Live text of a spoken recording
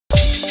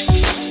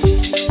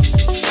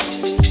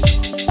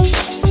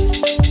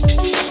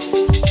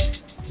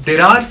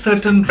There are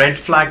certain red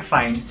flag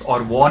signs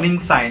or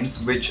warning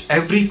signs which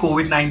every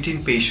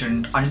COVID-19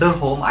 patient under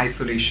home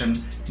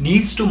isolation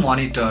needs to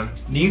monitor,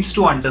 needs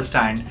to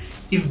understand.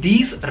 If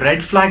these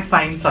red flag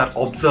signs are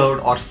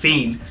observed or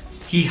seen,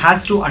 he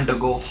has to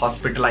undergo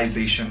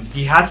hospitalization.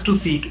 He has to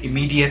seek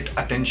immediate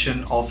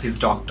attention of his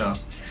doctor.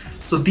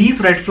 So these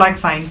red flag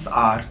signs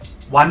are,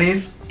 one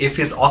is if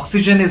his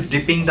oxygen is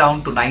dipping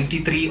down to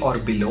 93 or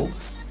below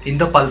in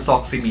the pulse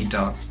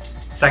oximeter.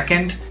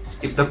 Second,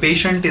 if the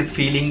patient is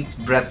feeling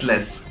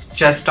breathless,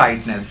 chest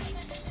tightness.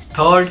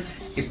 Third,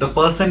 if the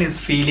person is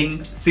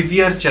feeling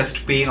severe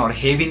chest pain or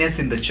heaviness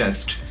in the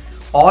chest.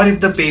 Or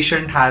if the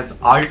patient has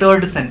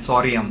altered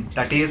sensorium,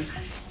 that is,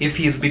 if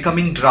he is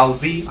becoming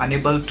drowsy,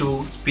 unable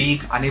to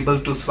speak, unable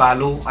to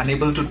swallow,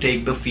 unable to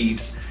take the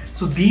feeds.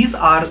 So these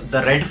are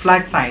the red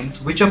flag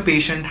signs which a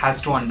patient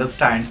has to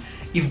understand.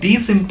 If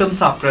these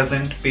symptoms are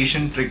present,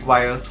 patient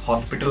requires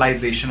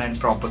hospitalization and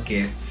proper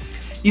care.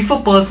 If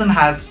a person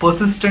has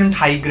persistent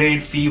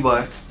high-grade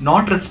fever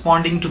not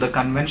responding to the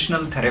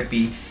conventional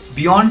therapy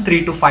beyond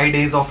 3 to 5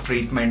 days of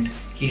treatment,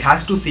 he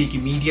has to seek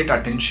immediate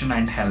attention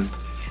and help.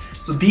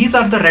 So these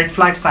are the red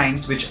flag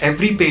signs which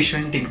every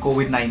patient in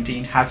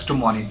COVID-19 has to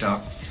monitor.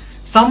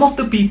 Some of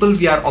the people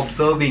we are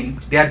observing,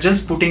 they are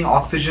just putting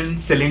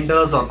oxygen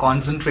cylinders or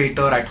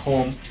concentrator at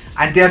home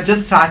and they are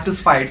just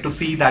satisfied to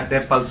see that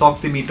their pulse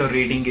oximeter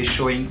reading is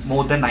showing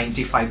more than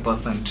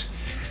 95%.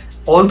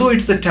 Although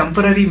it's a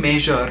temporary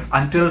measure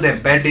until their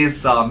bed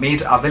is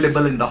made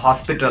available in the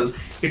hospital,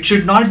 it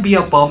should not be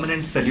a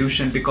permanent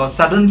solution because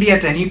suddenly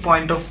at any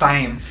point of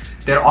time,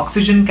 their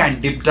oxygen can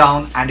dip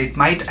down and it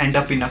might end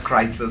up in a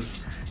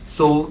crisis.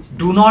 So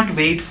do not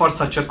wait for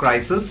such a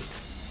crisis.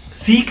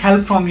 Seek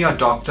help from your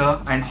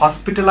doctor and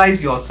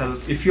hospitalize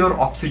yourself if your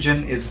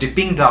oxygen is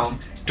dipping down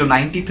to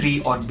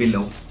 93 or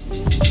below.